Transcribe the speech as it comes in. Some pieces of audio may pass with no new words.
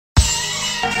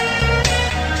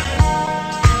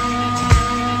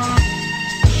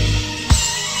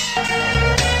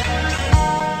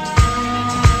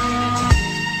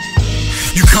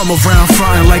Come around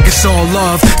frontin' like it's all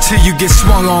love, till you get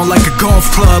swung on like a golf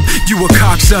club. You a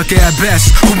cocksucker at best,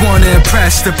 who wanna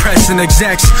impress the press and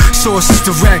execs. Sources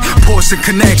direct, Ports and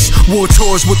connects, war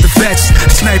tours with the vets.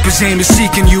 Snipers aim is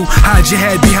seeking you, hide your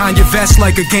head behind your vest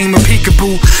like a game of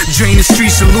peekaboo. Drain the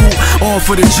street salute, all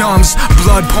for the jumps.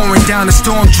 Blood pouring down the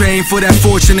storm drain for that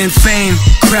fortune and fame.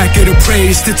 Crack it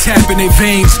appraised to tap in their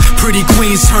veins. Pretty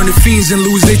queens turn to fiends and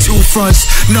lose their two fronts.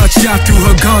 Nut shot through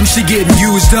her gum, she getting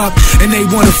used up, and they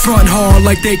wanna front hard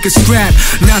like they could scrap.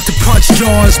 Not to punch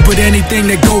jaws, but anything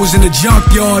that goes in the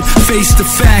junkyard. Face the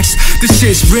facts, this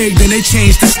shit's rigged and they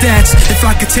changed the stats. If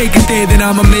I could take it there, then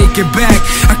I'ma make it back.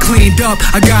 I cleaned up,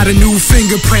 I got a new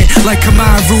fingerprint, like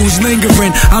Kamaru's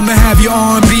lingering. I'ma have your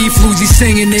R&B floozy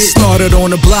singing it. Started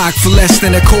on the block for less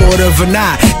than a quarter of a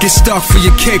knot. Get stuck for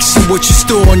your kicks and what you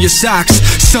store on your socks.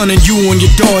 Son and you and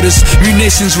your daughters,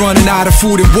 munitions running out of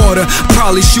food and water.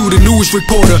 Probably shoot a news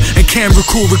reporter and camera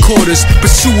crew recorders.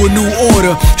 Pursue a new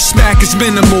order, smack is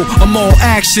minimal, I'm all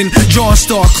action. Jaws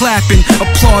start clapping,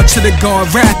 applaud to the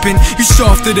guard rapping. You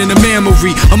softer than a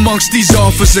memory, amongst these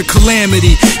offers of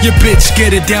calamity. Your bitch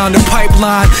get it down the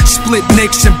pipeline, split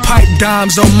nicks and pipe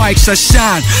dimes on mics I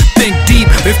shine. Think deep,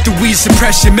 if the weed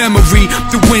suppress your memory,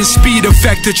 the wind speed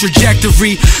affect the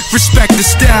trajectory. Respect the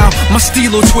style, my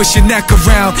stilo twist your neck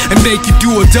around and make you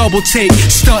do a double take.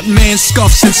 Stunt man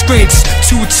scuffs and scrapes,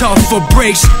 too tough for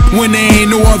breaks when there ain't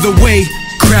no other way.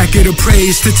 Crack it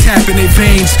appraised to tap in their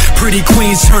veins. Pretty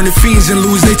queens turn to fiends and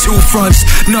lose their two fronts.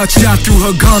 Nut shot through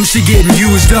her gum, she getting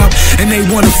used up, and they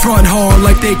wanna front hard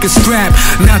like they could scrap.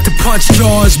 Not to punch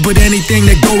jaws, but anything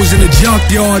that goes in the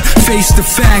junkyard. Face the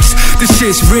facts, this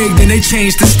shit's rigged and they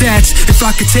changed the stats. If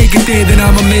I could take it there, then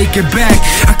I'ma make it back.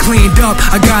 I cleaned up,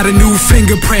 I got a new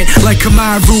fingerprint, like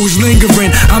Kamaru's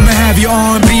lingering. I'ma have your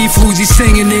R&B floozy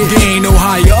singing it. There ain't no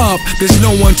higher up, there's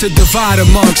no one to divide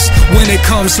amongst. When it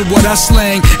comes to what I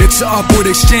slang, it's an upward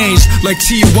exchange, like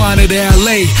Tijuana to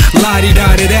LA.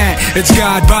 La-di-da-di-da, it's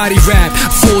God body rap.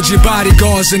 Fold your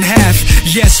bodyguards in half.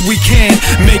 Yes, we can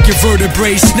make your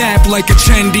vertebrae snap like a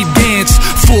trendy dance.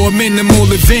 For a minimal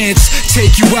advance,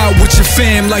 take you out with your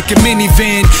fam like a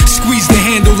minivan. Squeeze the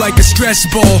handle like a stress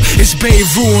ball. It's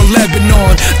Beirut and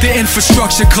Lebanon. The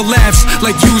infrastructure collapsed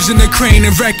like using a crane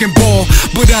and wrecking ball.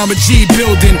 But I'm a G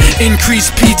building,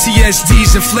 increased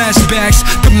PTSDs and flashbacks.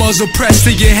 The muzzle pressed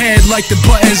to your head like the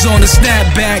buttons on a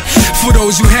snapback. For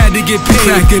those who had to get paid,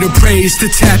 crack it appraised to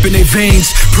tap in their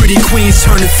veins. Pretty queens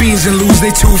turn to fiends and lose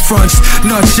their two fronts.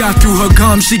 Nut shot through her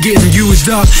gum, she getting used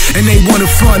up, and they wanna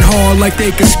front hard like they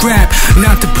could scrap.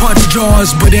 Not to punch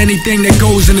jaws, but anything that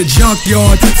goes in the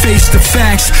junkyard. Face the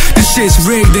facts, this shit's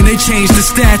rigged and they changed the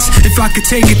stats. If I could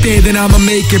take it there, then I'ma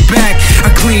make it back. I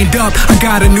cleaned up, I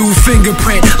got a new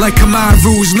fingerprint, like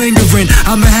Kamaru's lingering.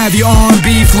 I'ma have your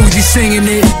R&B floozy singing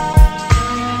it.